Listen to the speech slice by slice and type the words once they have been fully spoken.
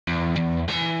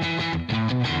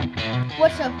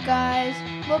What's up, guys?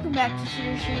 Welcome back to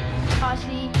Cedar Street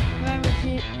Posse. Remember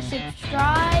to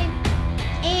subscribe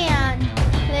and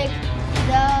click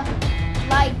the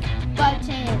like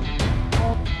button.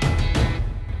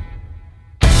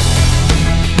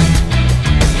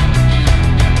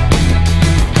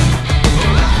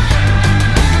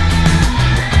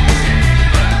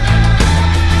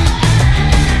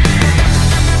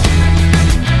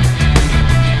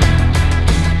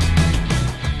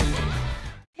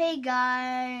 Hey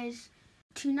guys,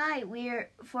 tonight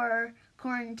for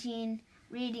quarantine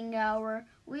reading hour,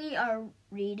 we are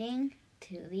reading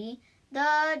Tilly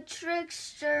the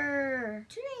Trickster.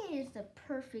 Today is the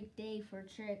perfect day for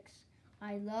tricks.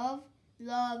 I love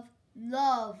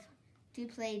to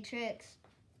play tricks.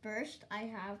 First, I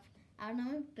have out of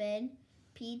my bed,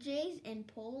 PJs, and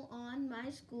pull on my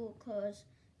school clothes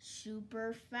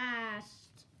super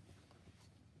fast.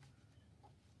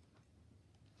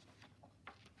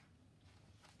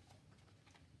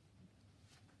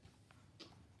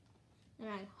 And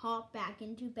I hop back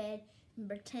into bed and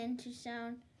pretend to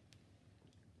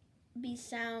be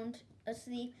sound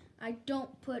asleep. I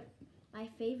don't put my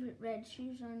favorite red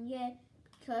shoes on yet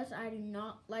because I do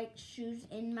not like shoes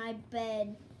in my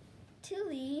bed.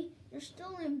 Tilly, you're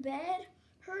still in bed?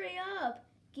 Hurry up.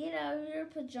 Get out of your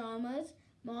pajamas.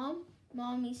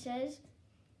 Mommy says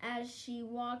as she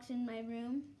walks in my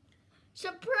room.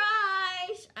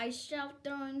 Surprise! I shout,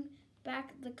 throwing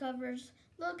back the covers.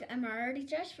 Look, I'm already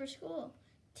dressed for school.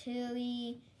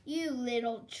 Tilly, you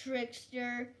little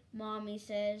trickster, Mommy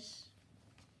says.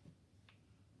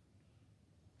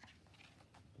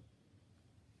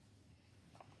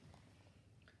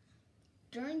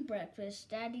 During breakfast,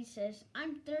 Daddy says,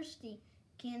 I'm thirsty.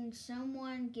 Can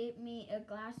someone get me a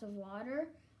glass of water?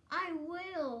 I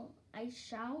will, I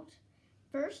shout.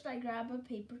 First, I grab a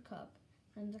paper cup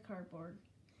from the cardboard.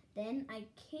 Then I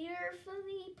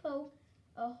carefully poke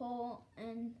a hole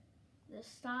in the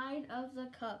side of the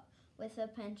cup with a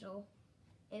pencil.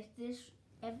 If this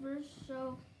ever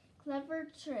so clever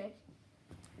trick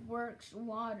works,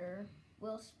 water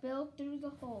will spill through the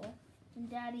hole and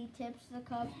Daddy tips the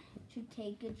cup to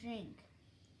take a drink.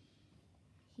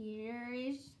 Here,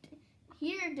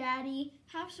 Daddy,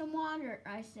 have some water,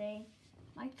 I say.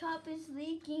 My cup is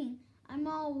leaking. I'm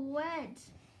all wet,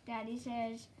 Daddy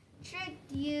says.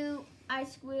 Tricked you, I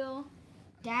squeal.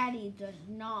 Daddy does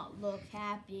not look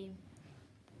happy.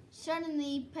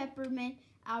 Suddenly, Peppermint,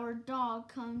 our dog,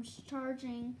 comes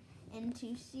charging in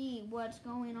to see what's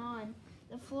going on.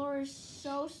 The floor is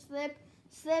so slippery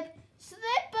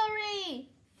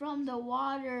from the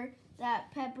water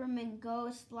that Peppermint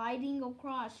goes sliding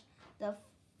across the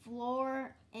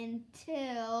floor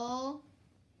until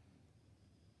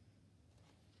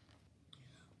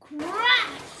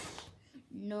crash!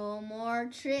 No more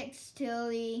tricks,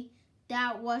 Tilly.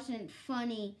 That wasn't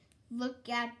funny. Look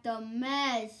at the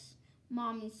mess,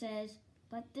 Mommy says.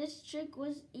 But this trick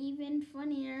was even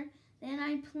funnier than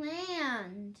I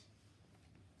planned.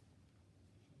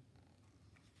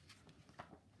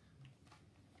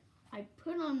 I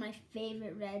put on my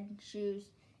favorite red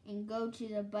shoes and go to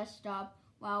the bus stop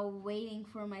while waiting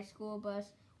for my school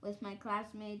bus with my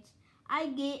classmates. I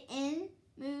get in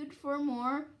mood for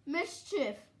more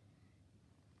mischief.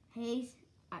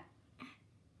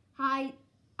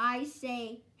 I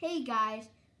say, hey guys,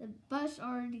 the bus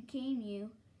already came.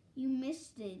 You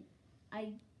missed it.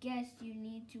 I guess you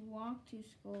need to walk to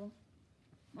school.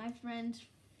 My friends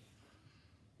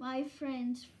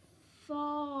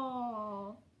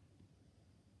fall.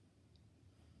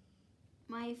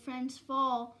 My friends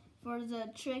fall for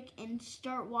the trick and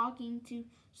start walking to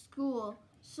school.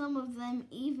 Some of them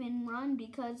even run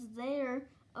because they're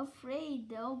afraid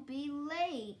they'll be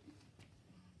late.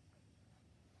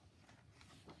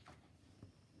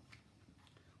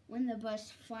 When the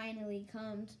bus finally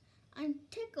comes, I'm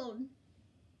tickled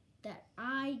that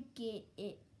I get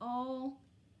it all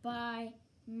by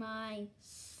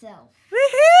myself.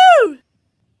 Woohoo!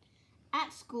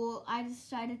 At school, I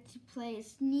decided to play a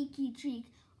sneaky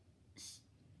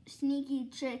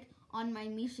trick on my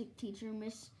music teacher,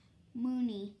 Miss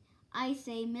Mooney. I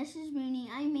say, Mrs. Mooney,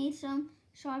 I made some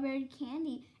strawberry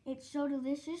candy. It's so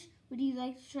delicious. Would you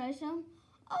like to try some?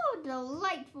 Oh,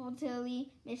 delightful,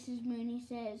 Tilly, Mrs. Mooney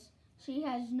says. She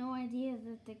has no idea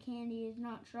that the candy is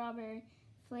not strawberry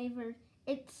flavored.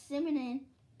 It's cinnamon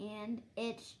and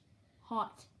it's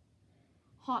hot.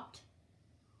 Hot.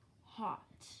 Hot.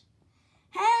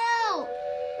 Help!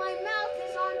 My mouth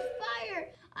is on fire.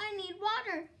 I need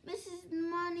water, Mrs.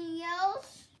 Mooney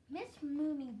yells. Miss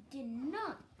Mooney did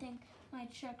not think my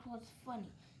trick was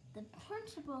funny. The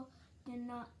principal did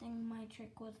not think my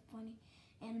trick was funny.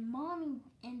 And Mommy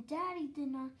and Daddy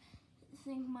did not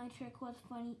think my trick was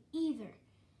funny either.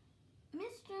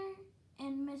 Mr.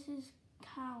 and Mrs.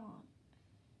 Callahan.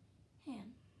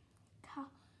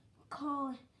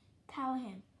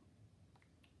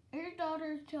 Your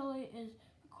daughter Tilly is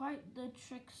quite the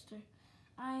trickster.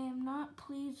 I am not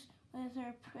pleased with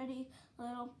her pretty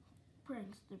little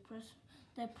prince,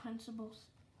 the principal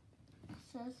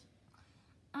says.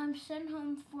 I'm sent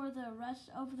home for the rest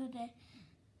of the day.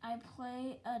 I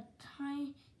play a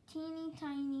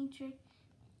teeny trick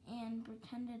and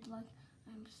pretended like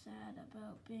I'm sad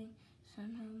about being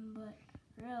sent home, but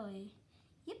really,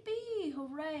 yippee,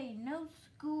 hooray, no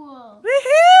school.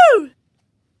 Woohoo!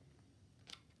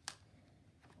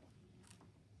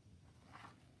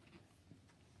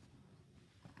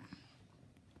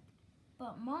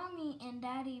 But Mommy and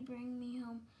Daddy bring me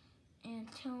home and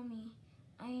tell me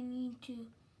I need to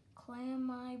calm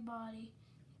my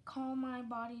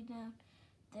body down.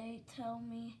 They tell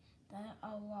me that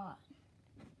a lot.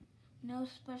 No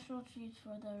special treats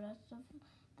for the rest of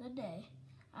the day.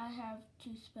 I have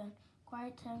to spend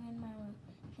quiet time in my room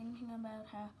thinking about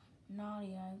how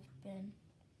naughty I've been.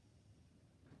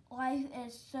 Life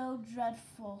is so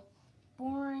dreadful,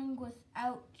 boring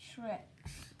without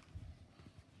tricks.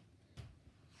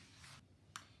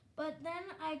 But then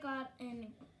I got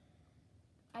an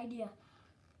idea.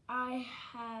 I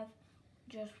have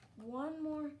just one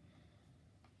more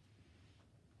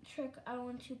trick I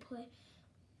want to play.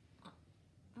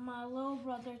 My little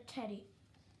brother Teddy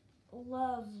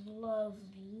loves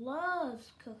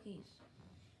cookies.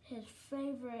 His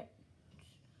favorites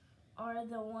are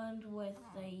the ones with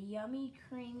the yummy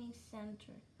creamy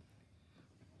center.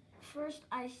 First,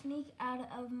 I sneak out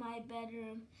of my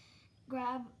bedroom,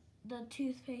 grab the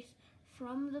toothpaste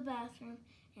from the bathroom,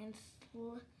 and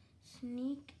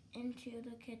sneak into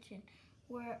the kitchen,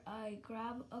 where I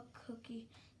grab a cookie.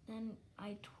 Then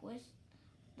I twist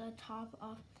the top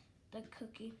off the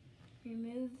cookie,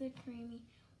 remove the creamy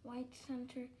white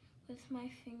center with my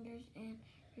fingers, and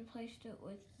replaced it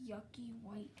with yucky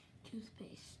white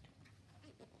toothpaste.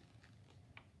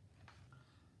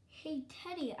 Hey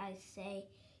Teddy, I say,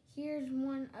 here's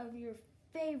one of your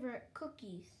favorite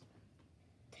cookies.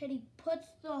 Teddy puts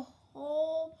the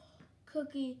whole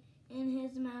cookie in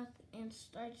his mouth and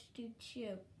starts to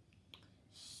chew.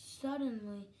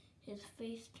 Suddenly, his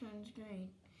face turns green.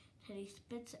 Teddy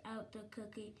spits out the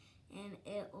cookie and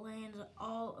it lands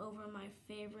all over my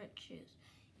favorite shoes.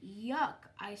 Yuck,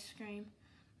 I scream.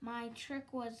 My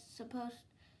trick was supposed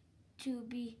to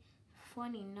be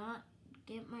funny, not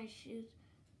get my shoes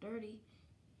dirty.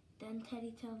 Then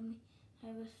Teddy tells me I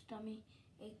have a tummy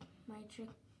ache. My trick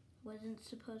wasn't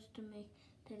supposed to make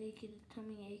Teddy get a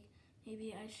tummy ache.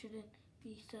 Maybe I shouldn't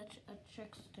be such a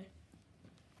trickster.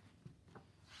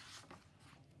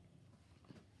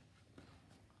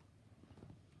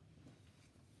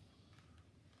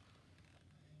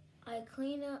 I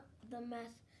clean up the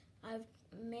mess I've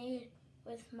made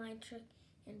with my trick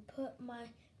and put my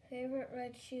favorite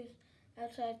red shoes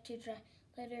outside to dry.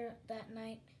 Later that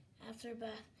night, after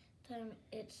bath time,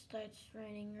 it starts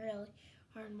raining really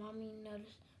hard. Mommy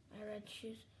noticed my red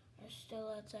shoes are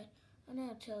still outside. Oh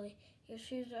no, Tilly, your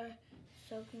shoes are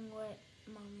soaking wet,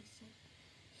 Mommy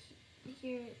said.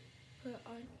 Here, put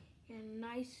on your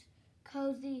nice,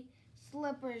 cozy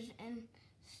slippers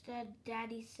instead,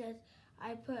 Daddy says.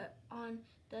 I put on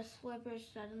the slippers.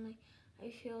 Suddenly,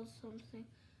 I feel something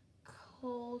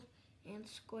cold and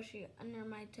squishy under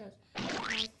my toes.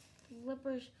 My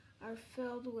slippers are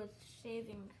filled with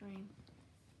shaving cream.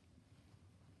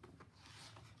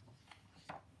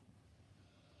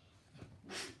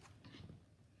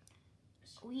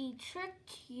 We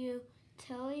tricked you,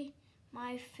 Tilly,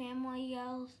 my family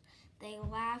yells. They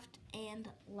laughed and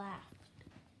laughed.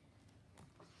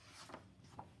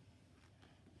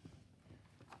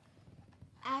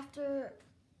 After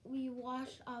we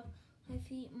washed off my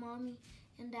feet, Mommy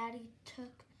and Daddy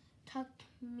tucked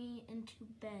me into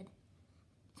bed.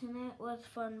 Tonight was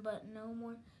fun, but no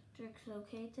more tricks,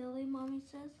 okay, Tilly, Mommy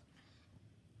says.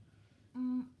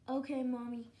 Okay,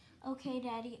 Mommy. Okay,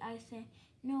 Daddy, I say.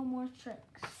 No more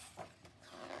tricks.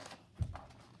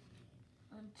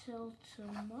 Until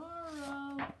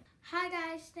tomorrow. Hi,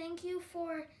 guys. Thank you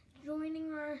for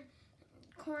joining our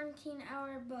Quarantine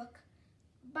Hour book.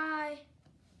 Bye.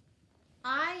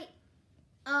 I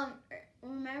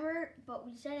remember, but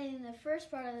we said it in the first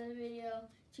part of the video,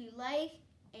 to like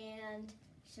and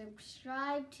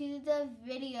subscribe to the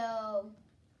video.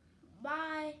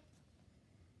 Bye.